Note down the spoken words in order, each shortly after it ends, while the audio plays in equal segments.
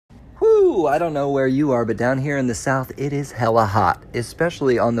Whoo, I don't know where you are, but down here in the south, it is hella hot,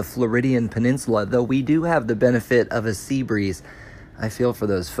 especially on the Floridian Peninsula, though we do have the benefit of a sea breeze. I feel for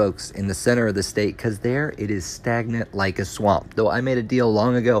those folks in the center of the state, because there it is stagnant like a swamp, though I made a deal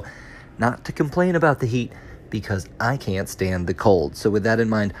long ago not to complain about the heat, because I can't stand the cold. So with that in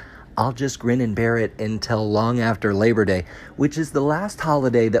mind, I'll just grin and bear it until long after Labor Day, which is the last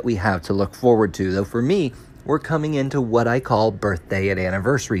holiday that we have to look forward to, though for me, we're coming into what I call birthday and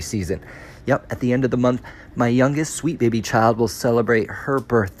anniversary season. Yep, at the end of the month, my youngest sweet baby child will celebrate her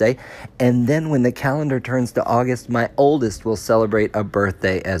birthday, and then when the calendar turns to August, my oldest will celebrate a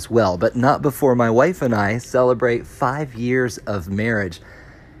birthday as well, but not before my wife and I celebrate 5 years of marriage,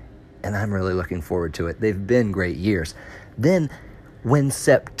 and I'm really looking forward to it. They've been great years. Then, when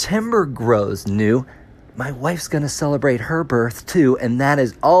September grows new, my wife's going to celebrate her birth too, and that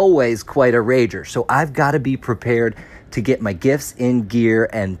is always quite a rager. So I've got to be prepared to get my gifts in gear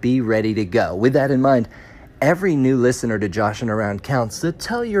and be ready to go. With that in mind, every new listener to Joshin' Around counts, so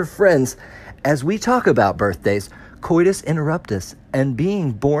tell your friends as we talk about birthdays, coitus interruptus, and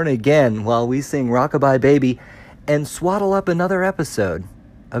being born again while we sing Rockabye Baby and swaddle up another episode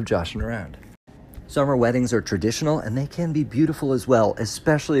of Joshin' Around. Summer weddings are traditional and they can be beautiful as well,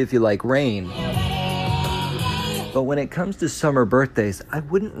 especially if you like rain. But when it comes to summer birthdays, I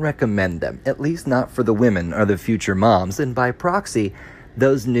wouldn't recommend them, at least not for the women or the future moms, and by proxy,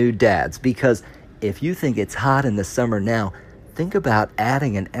 those new dads, because if you think it's hot in the summer now, think about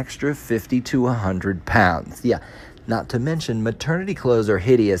adding an extra 50 to 100 pounds. Yeah, not to mention maternity clothes are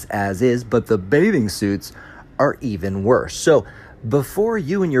hideous as is, but the bathing suits are even worse. So before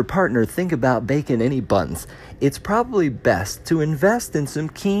you and your partner think about baking any buns, it's probably best to invest in some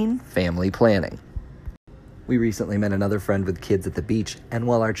keen family planning. We recently met another friend with kids at the beach, and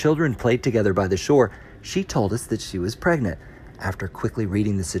while our children played together by the shore, she told us that she was pregnant. After quickly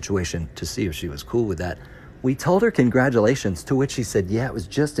reading the situation to see if she was cool with that, we told her congratulations, to which she said, yeah, it was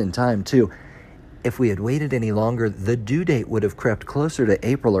just in time too. If we had waited any longer, the due date would have crept closer to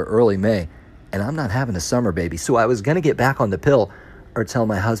April or early May, and I'm not having a summer baby, so I was going to get back on the pill or tell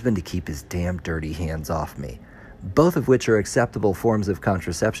my husband to keep his damn dirty hands off me, both of which are acceptable forms of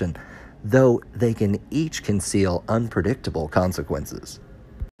contraception, though they can each conceal unpredictable consequences.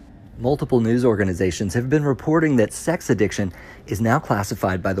 Multiple news organizations have been reporting that sex addiction is now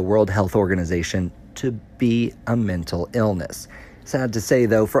classified by the World Health Organization to be a mental illness. Sad to say,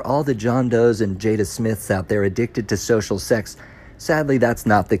 though, for all the John Does and Jada Smiths out there addicted to social sex, sadly that's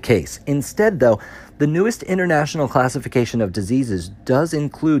not the case. Instead, though, the newest international classification of diseases does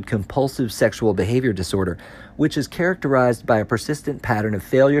include compulsive sexual behavior disorder, which is characterized by a persistent pattern of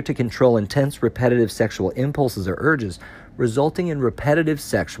failure to control intense repetitive sexual impulses or urges, resulting in repetitive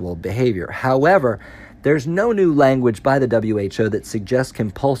sexual behavior. However, there's no new language by the WHO that suggests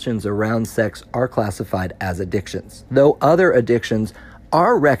compulsions around sex are classified as addictions, though other addictions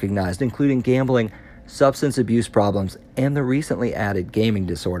are recognized, including gambling, substance abuse problems, and the recently added gaming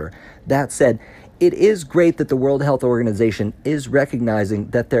disorder. That said, it is great that the World Health Organization is recognizing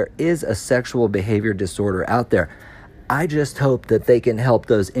that there is a sexual behavior disorder out there. I just hope that they can help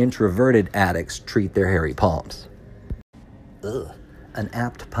those introverted addicts treat their hairy palms. Ugh, an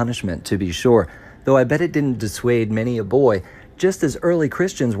apt punishment to be sure, though I bet it didn't dissuade many a boy, just as early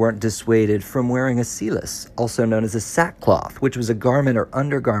Christians weren't dissuaded from wearing a cilice, also known as a sackcloth, which was a garment or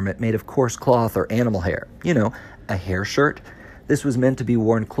undergarment made of coarse cloth or animal hair. You know, a hair shirt. This was meant to be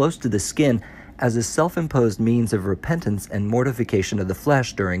worn close to the skin as a self-imposed means of repentance and mortification of the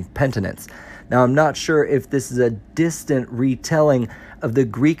flesh during penitence. Now, I'm not sure if this is a distant retelling of the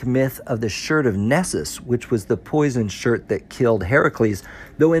Greek myth of the shirt of Nessus, which was the poisoned shirt that killed Heracles,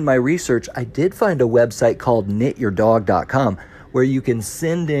 though in my research, I did find a website called knityourdog.com where you can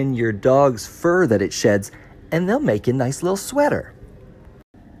send in your dog's fur that it sheds, and they'll make you a nice little sweater.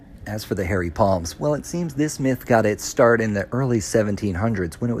 As for the hairy palms, well, it seems this myth got its start in the early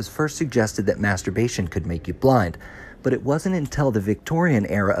 1700s when it was first suggested that masturbation could make you blind. But it wasn't until the Victorian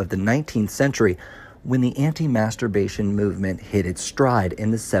era of the 19th century when the anti-masturbation movement hit its stride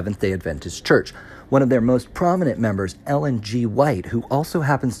in the Seventh-day Adventist Church. One of their most prominent members, Ellen G. White, who also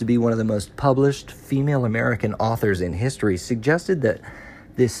happens to be one of the most published female American authors in history, suggested that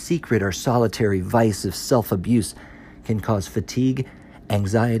this secret or solitary vice of self-abuse can cause fatigue,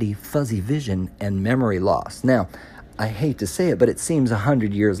 anxiety, fuzzy vision, and memory loss. Now, I hate to say it, but it seems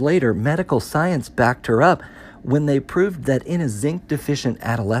 100 years later, medical science backed her up when they proved that in a zinc-deficient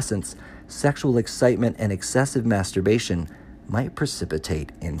adolescence, sexual excitement and excessive masturbation might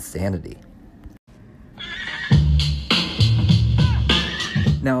precipitate insanity.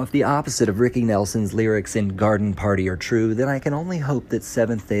 Now, if the opposite of Ricky Nelson's lyrics in Garden Party are true, then I can only hope that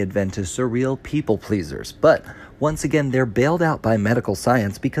Seventh-day Adventists are real people pleasers. But once again, they're bailed out by medical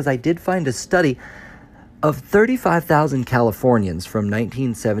science, because I did find a study of 35,000 Californians from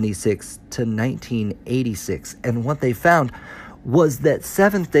 1976 to 1986, and what they found was that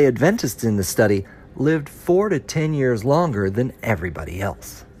Seventh-day Adventists in the study lived 4 to 10 years longer than everybody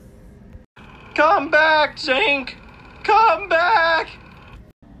else. Come back, Zink! Come back!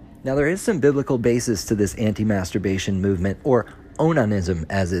 Now, there is some biblical basis to this anti-masturbation movement, or onanism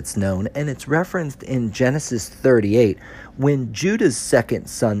as it's known, and it's referenced in Genesis 38 when Judah's second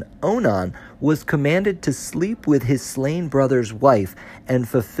son, Onan, was commanded to sleep with his slain brother's wife and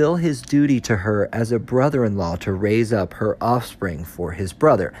fulfill his duty to her as a brother-in-law to raise up her offspring for his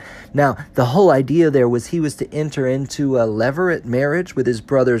brother. Now, the whole idea there was he was to enter into a levirate marriage with his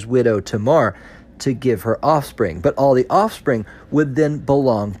brother's widow Tamar to give her offspring, but all the offspring would then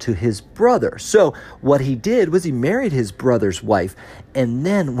belong to his brother. So what he did was he married his brother's wife, and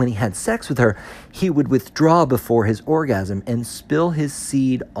then when he had sex with her, he would withdraw before his orgasm and spill his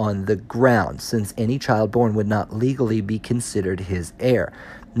seed on the ground, since any child born would not legally be considered his heir.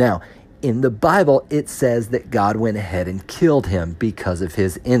 Now, in the Bible, it says that God went ahead and killed him because of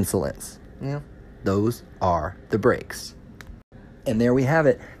his insolence. Yeah, those are the breaks. And there we have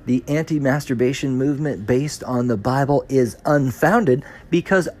it. The anti-masturbation movement based on the Bible is unfounded,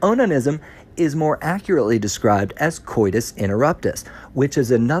 because onanism is more accurately described as coitus interruptus, which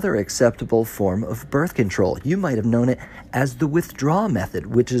is another acceptable form of birth control. You might have known it as the withdrawal method,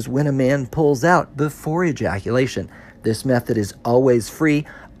 which is when a man pulls out before ejaculation. This method is always free,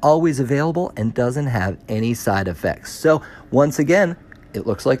 always available, and doesn't have any side effects. So, once again, it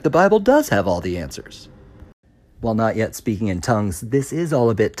looks like the Bible does have all the answers. While not yet speaking in tongues, this is all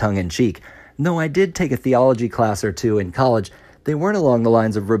a bit tongue-in-cheek. Though I did take a theology class or two in college, they weren't along the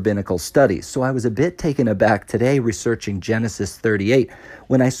lines of rabbinical studies, so I was a bit taken aback today researching Genesis 38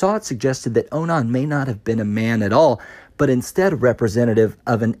 when I saw it suggested that Onan may not have been a man at all, but instead a representative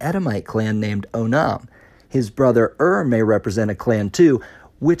of an Edomite clan named Onam. His brother may represent a clan too,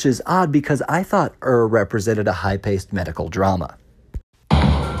 which is odd because I thought represented a high-paced medical drama.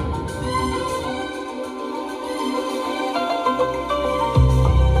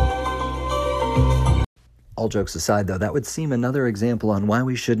 All jokes aside, though, that would seem another example on why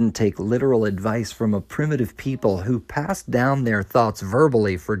we shouldn't take literal advice from a primitive people who passed down their thoughts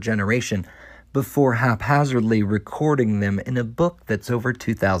verbally for generation before haphazardly recording them in a book that's over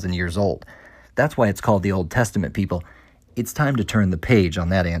 2,000 years old. That's why it's called the Old Testament, people. It's time to turn the page on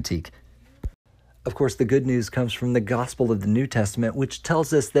that antique. Of course, the good news comes from the gospel of the New Testament, which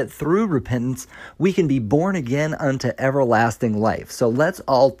tells us that through repentance, we can be born again unto everlasting life. So let's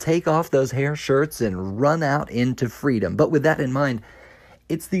all take off those hair shirts and run out into freedom. But with that in mind,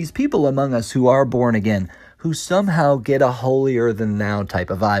 it's these people among us who are born again who somehow get a holier-than-thou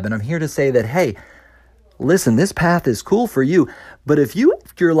type of vibe. And I'm here to say that, hey, listen, this path is cool for you, but if you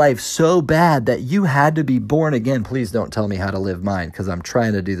lived your life so bad that you had to be born again, please don't tell me how to live mine, because I'm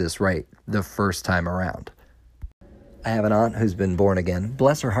trying to do this right the first time around. I have an aunt who's been born again.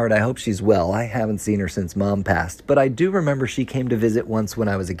 Bless her heart, I hope she's well. I haven't seen her since Mom passed, but I do remember she came to visit once when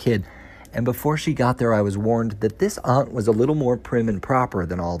I was a kid, and before she got there, I was warned that this aunt was a little more prim and proper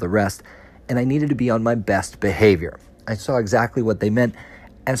than all the rest, and I needed to be on my best behavior. I saw exactly what they meant,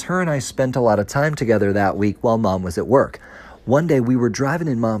 as her and I spent a lot of time together that week while Mom was at work. One day we were driving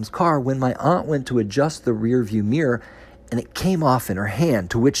in Mom's car when my aunt went to adjust the rear view mirror, and it came off in her hand,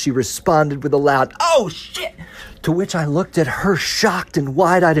 to which she responded with a loud, "Oh, shit!" To which I looked at her shocked and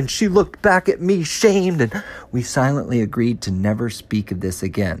wide-eyed, and she looked back at me shamed, and we silently agreed to never speak of this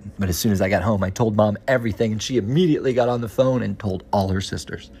again. But as soon as I got home, I told Mom everything, and she immediately got on the phone and told all her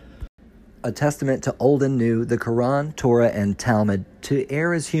sisters. A testament to old and new, the Quran, Torah, and Talmud, to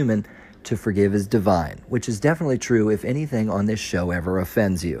err is human, to forgive is divine, which is definitely true if anything on this show ever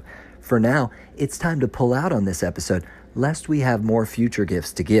offends you. For now, it's time to pull out on this episode, lest we have more future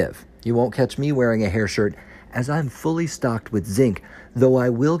gifts to give. You won't catch me wearing a hair shirt, as I'm fully stocked with zinc, though I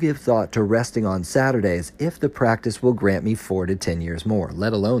will give thought to resting on Saturdays if the practice will grant me 4 to 10 years more,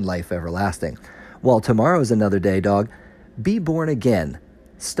 let alone life everlasting. While tomorrow's another day, dog, be born again,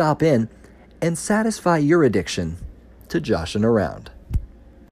 stop in, and satisfy your addiction to joshing around.